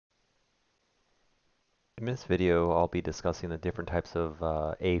In this video, I'll be discussing the different types of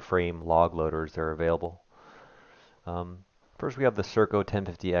A-frame log loaders that are available. Um, First, we have the Serco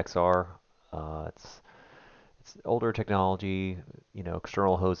 1050XR. It's older technology,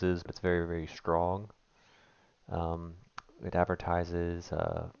 external hoses, but it's very, very strong. Um, it advertises,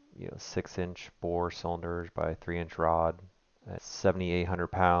 6-inch bore cylinders by 3-inch rod at 7,800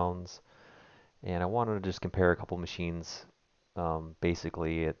 pounds. And I wanted to just compare a couple machines,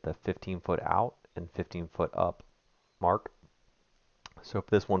 basically at the 15-foot out and 15-foot up mark. So for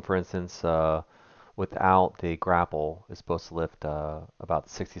this one, for instance, without the grapple, is supposed to lift about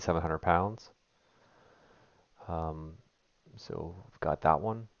 6,700 pounds. Um, so we've got that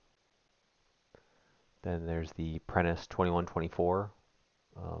one. Then there's the Prentice 2124.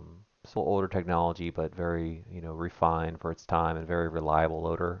 Still older technology, but very refined for its time and very reliable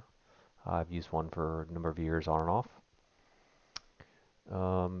loader. I've used one for a number of years on and off.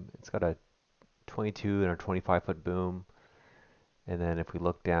 It's got a 22 and a 25-foot boom. And then if we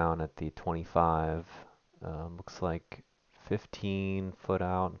look down at the 25, looks like 15 foot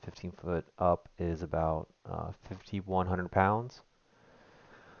out and 15 foot up is about 5,100 pounds.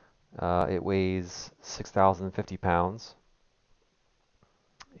 It weighs 6,050 pounds,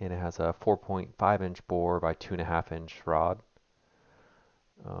 and it has a 4.5-inch bore by 2.5-inch rod.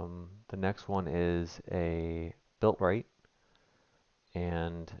 The next one is a Built-Right,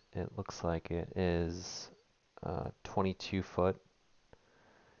 and it looks like it is 22 foot.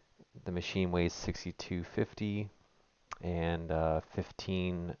 The machine weighs 6,250, and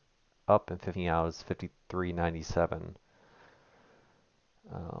 15 up and 15 out is 5397.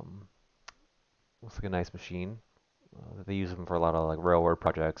 Looks like a nice machine. They use them for a lot of like railroad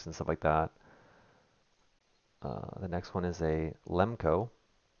projects and stuff like that. The next one is a Lemco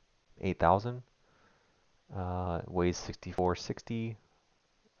 8000. It weighs 6460.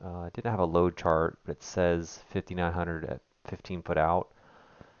 It didn't have a load chart, but it says 5,900 at 15 foot out.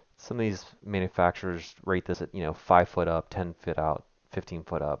 Some of these manufacturers rate this at 5 foot up, 10 foot out, 15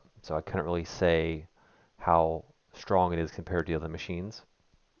 foot up. So I couldn't really say how strong it is compared to the other machines.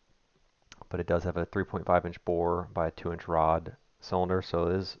 But it does have a 3.5-inch bore by a 2-inch rod cylinder, so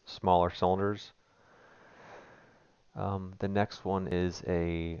it is smaller cylinders. The next one is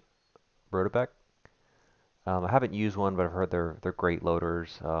a Rotobeck. I haven't used one, but I've heard they're great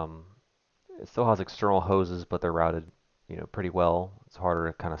loaders. It still has external hoses, but they're routed pretty well. It's harder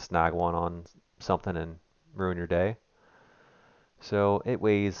to kind of snag one on something and ruin your day. So it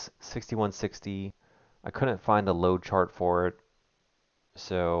weighs 6160. I couldn't find a load chart for it,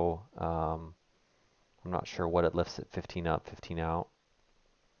 so I'm not sure what it lifts at 15 up, 15 out.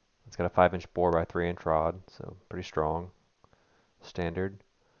 It's got a 5-inch bore by 3-inch rod, so pretty strong, standard.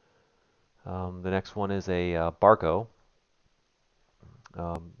 The next one is a Barco.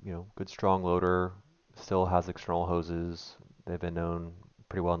 Good strong loader, still has external hoses. They've been known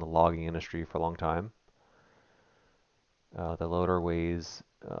pretty well in the logging industry for a long time. The loader weighs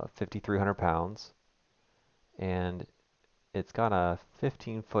 5,300 pounds, and it's got a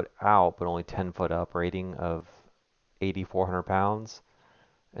 15 foot out but only 10 foot up rating of 8,400 pounds.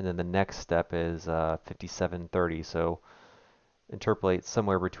 And then the next step is 5,730. So interpolate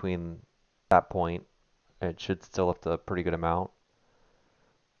somewhere between that point. It should still lift a pretty good amount.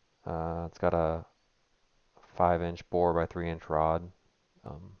 It's got a 5-inch bore by 3-inch rod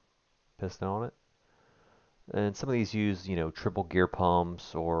piston on it. And some of these use, triple gear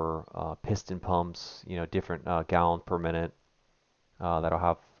pumps or piston pumps, different gallons per minute. That'll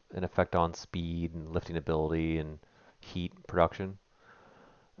have an effect on speed and lifting ability and heat production.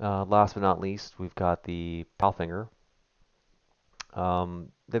 Last but not least, we've got the Palfinger.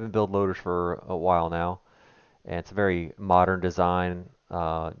 They've been building loaders for a while now, and it's a very modern design.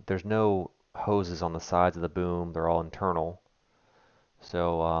 There's no hoses on the sides of the boom. They're all internal.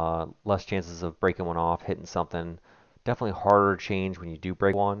 So less chances of breaking one off, hitting something. Definitely harder to change when you do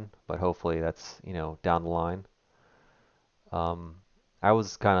break one, but hopefully that's, down the line. I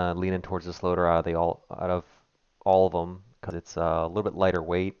was kind of leaning towards this loader out of all of them because it's a little bit lighter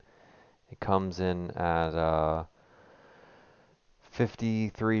weight. It comes in at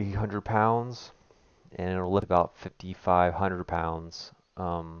 5,300 pounds, and it'll lift about 5,500 pounds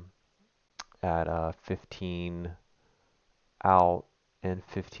at 15 out and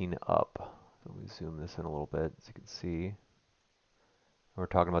 15 up. Let me zoom this in a little bit so you can see. We're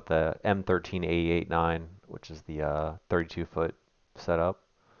talking about the M13A98, which is the 32 foot setup.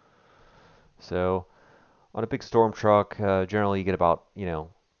 So on a big storm truck, generally you get about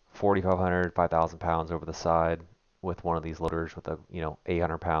 4,500, 5,000 pounds over the side with one of these loaders with a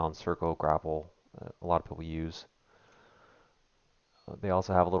 800 pound Serco Grapple. A lot of people use. They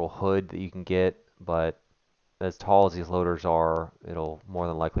also have a little hood that you can get, but as tall as these loaders are, it'll more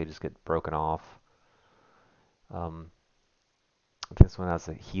than likely just get broken off. Um, this one has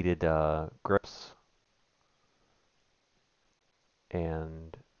a heated grips,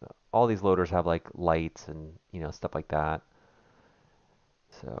 and all these loaders have like lights and stuff like that.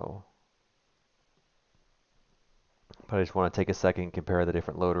 So, but I just want to take a second, compare the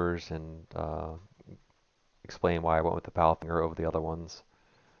different loaders, and explain why I went with the Palfinger over the other ones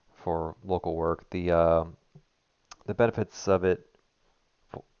for local work. The benefits of it,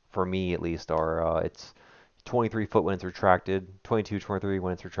 for me at least, are it's 23 foot when it's retracted, 22, 23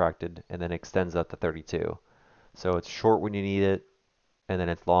 when it's retracted, and then extends up to 32. So it's short when you need it, and then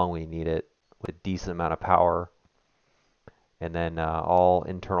it's long when you need it, with a decent amount of power. And then all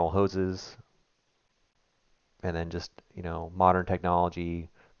internal hoses, and then just modern technology.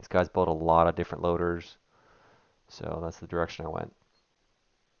 These guys built a lot of different loaders, so that's the direction I went.